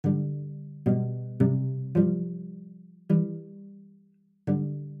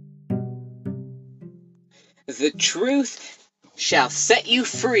The truth shall set you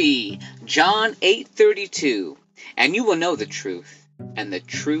free. John 8:32. And you will know the truth, and the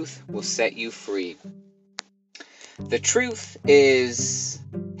truth will set you free. The truth is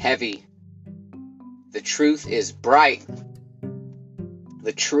heavy. The truth is bright.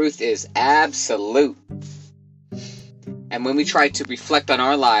 The truth is absolute. And when we try to reflect on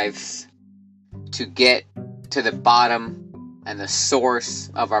our lives to get to the bottom and the source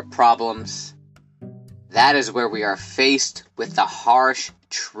of our problems, that is where we are faced with the harsh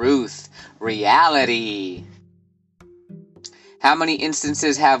truth, reality. How many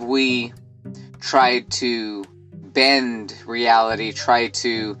instances have we tried to bend reality, tried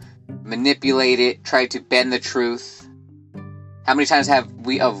to manipulate it, tried to bend the truth? How many times have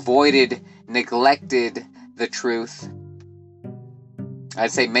we avoided, neglected the truth?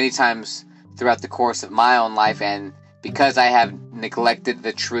 I'd say many times throughout the course of my own life, and because I have neglected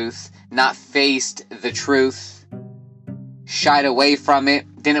the truth, not faced the truth, shied away from it,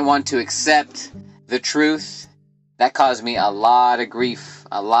 didn't want to accept the truth, that caused me a lot of grief,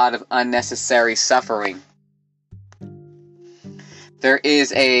 a lot of unnecessary suffering. There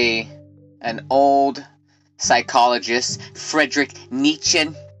is an old psychologist, Friedrich Nietzsche.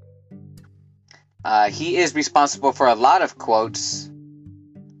 He is responsible for a lot of quotes,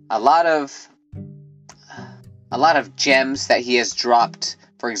 a lot of gems that he has dropped.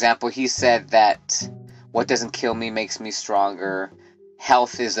 For example, he said that what doesn't kill me makes me stronger.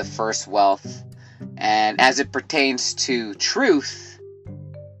 Health is the first wealth. And as it pertains to truth,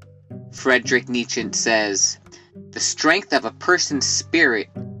 Friedrich Nietzsche says, the strength of a person's spirit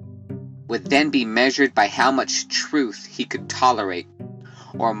would then be measured by how much truth he could tolerate,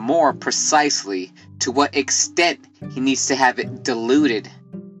 or more precisely, to what extent he needs to have it diluted,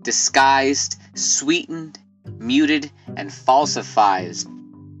 disguised, sweetened, muted, and falsified.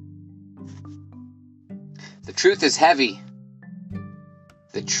 The truth is heavy.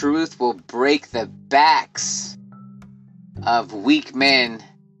 The truth will break the backs of weak men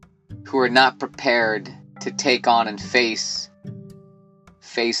who are not prepared to take on and face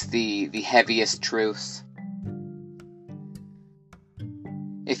the heaviest truths.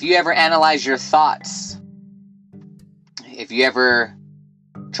 If you ever analyze your thoughts, if you ever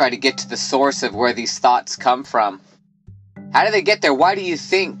try to get to the source of where these thoughts come from, how do they get there? Why do you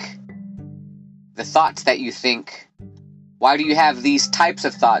think the thoughts that you think? Why do you have these types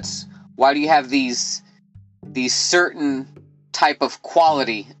of thoughts? Why do you have these certain type of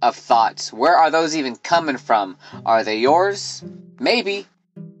quality of thoughts? Where are those even coming from? Are they yours? Maybe.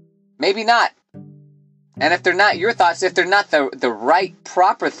 Maybe not. And if they're not your thoughts, if they're not the right,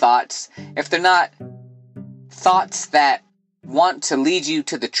 proper thoughts, if they're not thoughts that want to lead you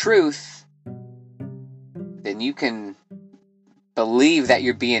to the truth, then you can believe that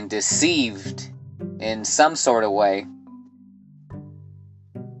you're being deceived in some sort of way.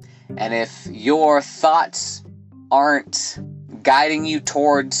 And if your thoughts aren't guiding you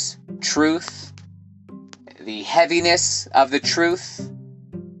towards truth, the heaviness of the truth,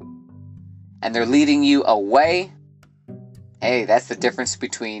 and they're leading you away, hey, that's the difference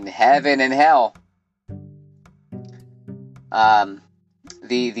between heaven and hell.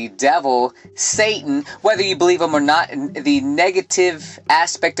 The devil, Satan, whether you believe him or not, the negative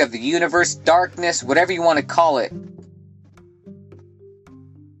aspect of the universe, darkness, whatever you want to call it,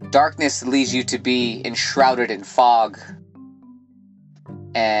 darkness leads you to be enshrouded in fog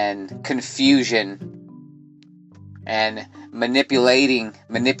and confusion and manipulation.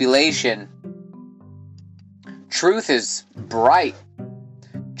 Truth is bright.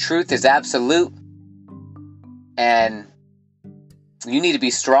 Truth is absolute. And you need to be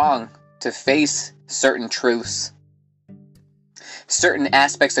strong to face certain truths. Certain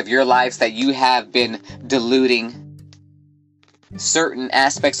aspects of your lives that you have been diluting. Certain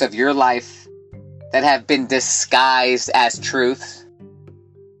aspects of your life that have been disguised as truth.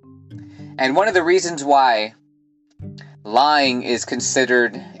 And one of the reasons why lying is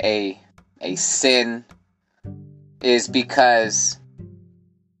considered a sin is because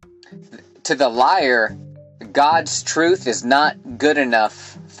to the liar, God's truth is not good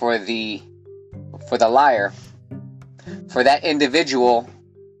enough for the liar. For that individual,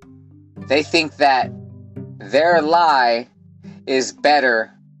 they think that their lie is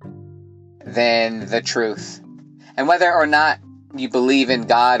better than the truth. And whether or not you believe in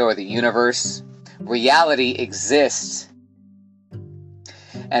God or the universe, reality exists.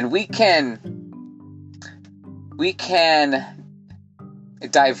 And we can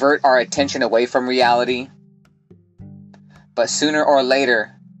divert our attention away from reality, but sooner or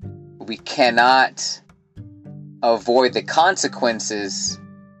later, we cannot avoid the consequences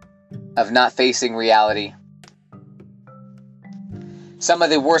of not facing reality. Some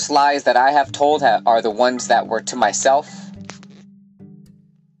of the worst lies that I have told are the ones that were to myself.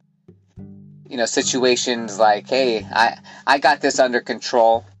 Situations like, hey, I got this under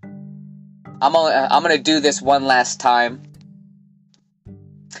control. I'm gonna do this one last time.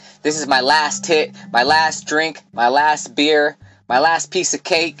 This is my last hit, my last drink, my last beer, my last piece of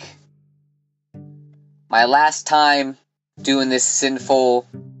cake. My last time doing this sinful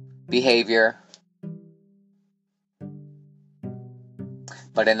behavior.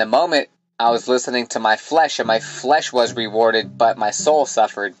 But in the moment, I was listening to my flesh, and my flesh was rewarded, but my soul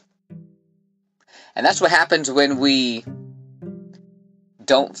suffered. And that's what happens when we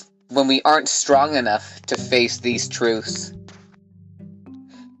aren't strong enough to face these truths.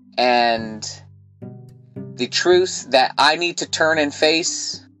 And the truths that I need to turn and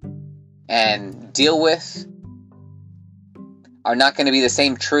face and deal with are not going to be the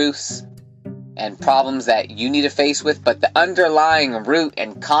same truths and problems that you need to face with, but the underlying root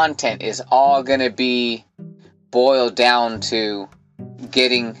and content is all going to be boiled down to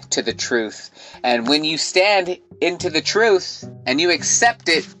getting to the truth. And when you stand into the truth and you accept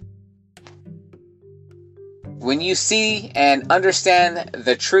it, when you see and understand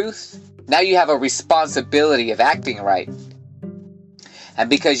the truth, now you have a responsibility of acting right. And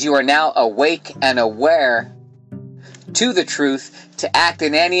because you are now awake and aware to the truth, to act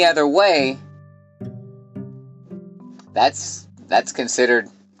in any other way, that's considered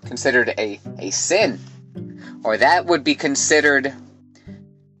a sin. Or that would be considered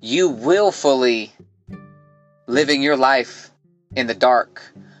you willfully living your life in the dark,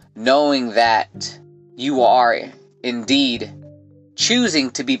 knowing that you are indeed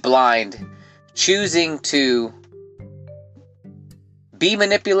choosing to be blind, choosing to be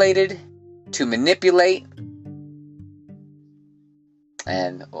manipulated, to manipulate.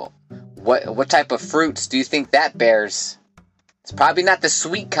 And what type of fruits do you think that bears? It's probably not the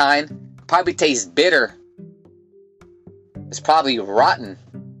sweet kind. It probably tastes bitter. It's probably rotten.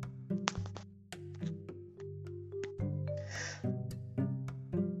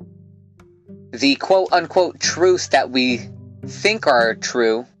 The quote-unquote truths that we think are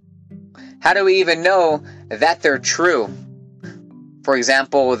true, how do we even know that they're true? For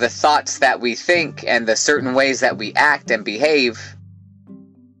example, the thoughts that we think and the certain ways that we act and behave,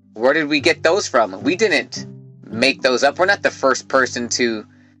 where did we get those from? We didn't make those up. We're not the first person to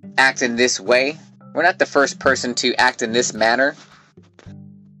act in this way. We're not the first person to act in this manner.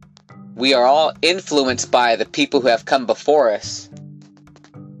 We are all influenced by the people who have come before us.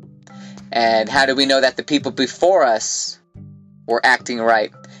 And how do we know that the people before us were acting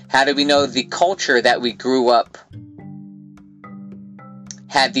right? How do we know the culture that we grew up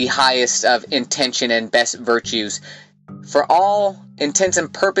had the highest of intention and best virtues? For all intents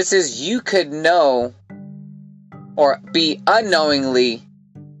and purposes, you could know or be unknowingly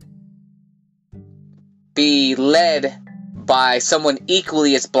be led by someone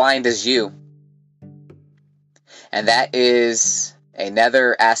equally as blind as you. And that is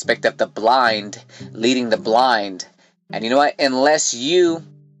another aspect of the blind leading the blind. And you know what? Unless you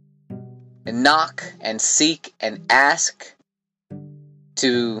knock and seek and ask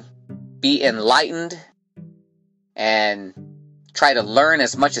to be enlightened and try to learn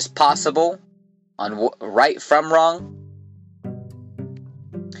as much as possible on right from wrong,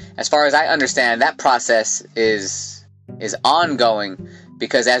 as far as I understand, that process is ongoing,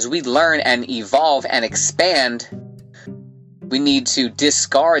 because as we learn and evolve and expand, we need to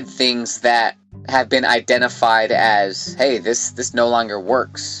discard things that have been identified as, hey, this no longer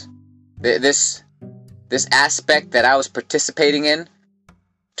works. This aspect that I was participating in,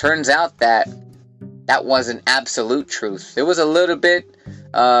 turns out that wasn't absolute truth. There was a little bit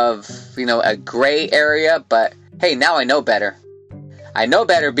of, a gray area, but hey, now I know better. I know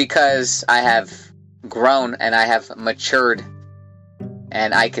better because I have grown and I have matured,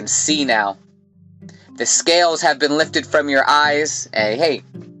 and I can see now. The scales have been lifted from your eyes, and hey,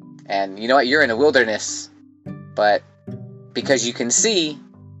 and you know what? You're in a wilderness, but because you can see,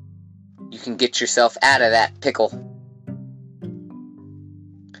 you can get yourself out of that pickle.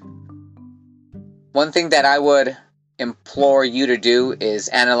 One thing that I would implore you to do is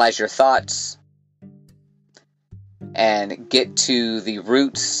analyze your thoughts and get to the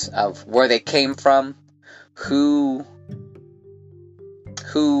roots of where they came from, who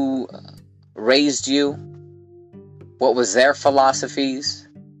raised you, what was their philosophies,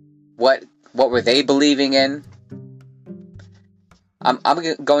 what were they believing in. I'm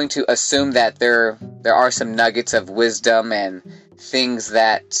going to assume that there are some nuggets of wisdom and things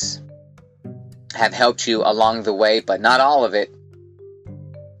that have helped you along the way, but not all of it.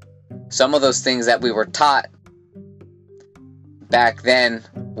 Some of those things that we were taught back then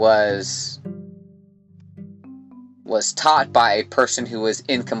was taught by a person who was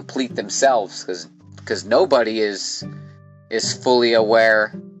incomplete themselves, because nobody is fully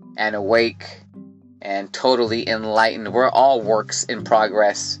aware and awake and totally enlightened. We're all works in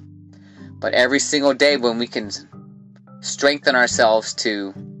progress. But every single day, when we can strengthen ourselves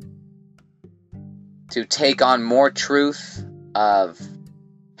to take on more truth of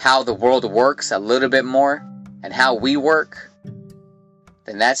how the world works a little bit more and how we work,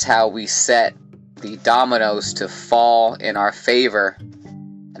 then that's how we set the dominoes to fall in our favor.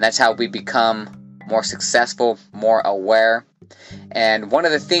 And that's how we become more successful, more aware. And one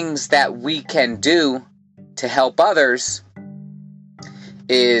of the things that we can do to help others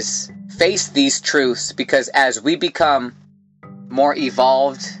is face these truths, because as we become more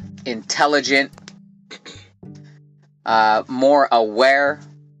evolved, intelligent, more aware,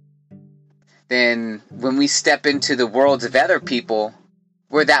 then when we step into the worlds of other people,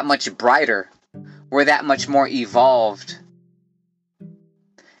 we're that much brighter. We're that much more evolved.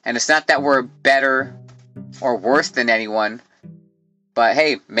 And it's not that we're better or worse than anyone, but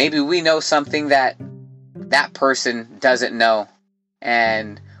hey, maybe we know something that that person doesn't know,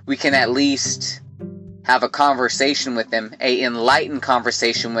 and we can at least have a conversation with them, a enlightened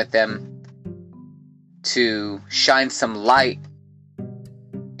conversation with them, to shine some light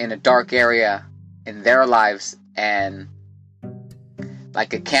in a dark area in their lives. And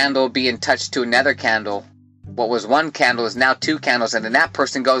like a candle being touched to another candle, what was one candle is now two candles, and then that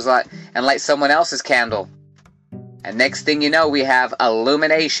person goes out and lights someone else's candle, and next thing you know, we have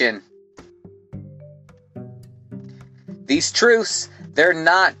illumination. These truths, they're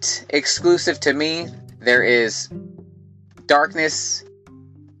not exclusive to me. There is darkness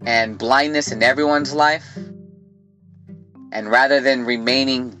and blindness in everyone's life. And rather than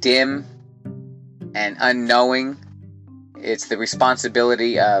remaining dim and unknowing, it's the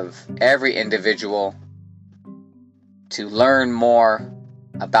responsibility of every individual to learn more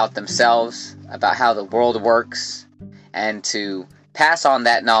about themselves, about how the world works, and to pass on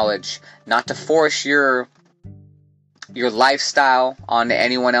that knowledge, not to force your lifestyle onto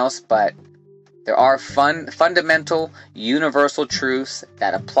anyone else, but there are fundamental, universal truths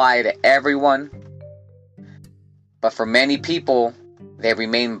that apply to everyone. But for many people, they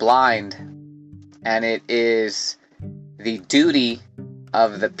remain blind, and it is the duty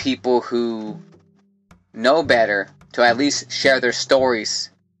of the people who know better to at least share their stories.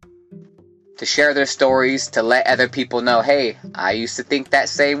 To let other people know, hey, I used to think that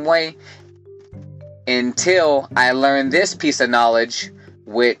same way until I learned this piece of knowledge,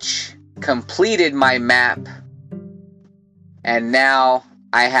 which completed my map, and now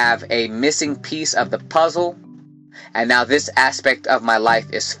I have a missing piece of the puzzle, and now this aspect of my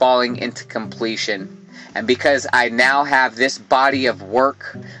life is falling into completion. And because I now have this body of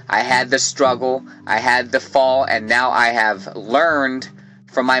work, I had the struggle, I had the fall, and now I have learned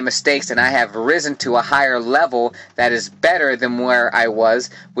from my mistakes, and I have risen to a higher level that is better than where I was,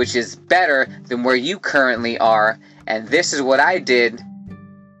 which is better than where you currently are. And this is what I did.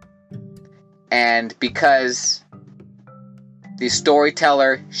 And because the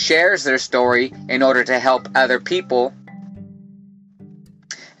storyteller shares their story in order to help other people,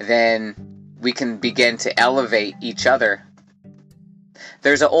 then we can begin to elevate each other.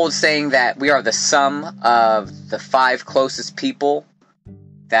 There's an old saying that we are the sum of the 5 closest people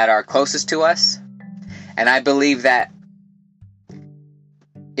that are closest to us. And I believe that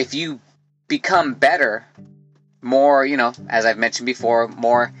if you become better, more, as I've mentioned before,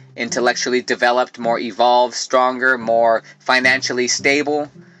 more intellectually developed, more evolved, stronger, more financially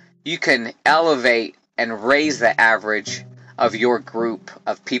stable, you can elevate and raise the average of your group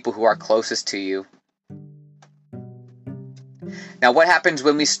of people who are closest to you. Now, what happens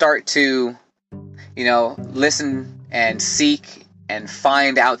when we start to, listen and seek and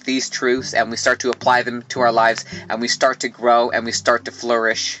find out these truths, and we start to apply them to our lives, and we start to grow, and we start to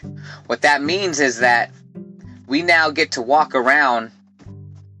flourish? What that means is that we now get to walk around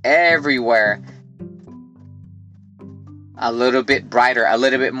everywhere a little bit brighter, a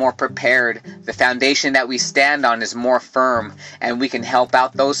little bit more prepared. The foundation that we stand on is more firm, and we can help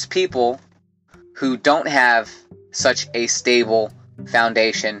out those people who don't have such a stable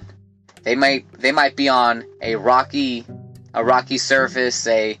foundation. They might be on a rocky surface,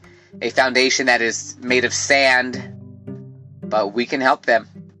 a foundation that is made of sand, but we can help them.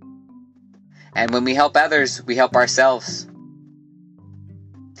 And when we help others, we help ourselves,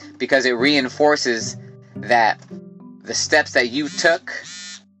 because it reinforces that the steps that you took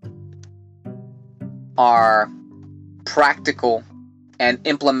are practical and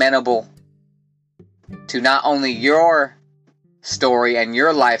implementable to not only your story and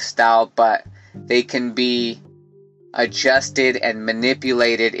your lifestyle, but they can be adjusted and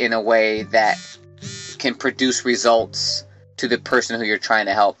manipulated in a way that can produce results to the person who you're trying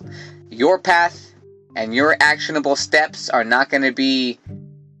to help. Your path and your actionable steps are not going to be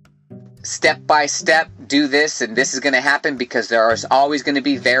step by step, do this and this is going to happen, because there's always going to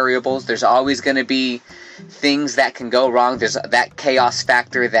be variables. There's always going to be things that can go wrong. There's that chaos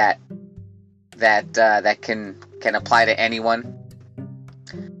factor that can apply to anyone.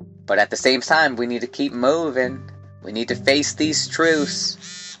 But at the same time, we need to keep moving. We need to face these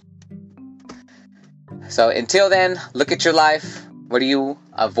truths. So until then, look at your life. What are you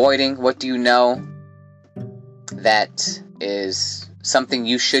avoiding? What do you know that is something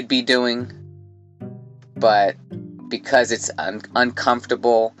you should be doing, but because it's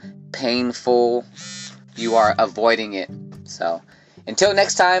uncomfortable, painful, you are avoiding it? So until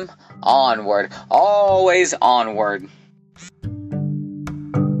next time, onward, always onward.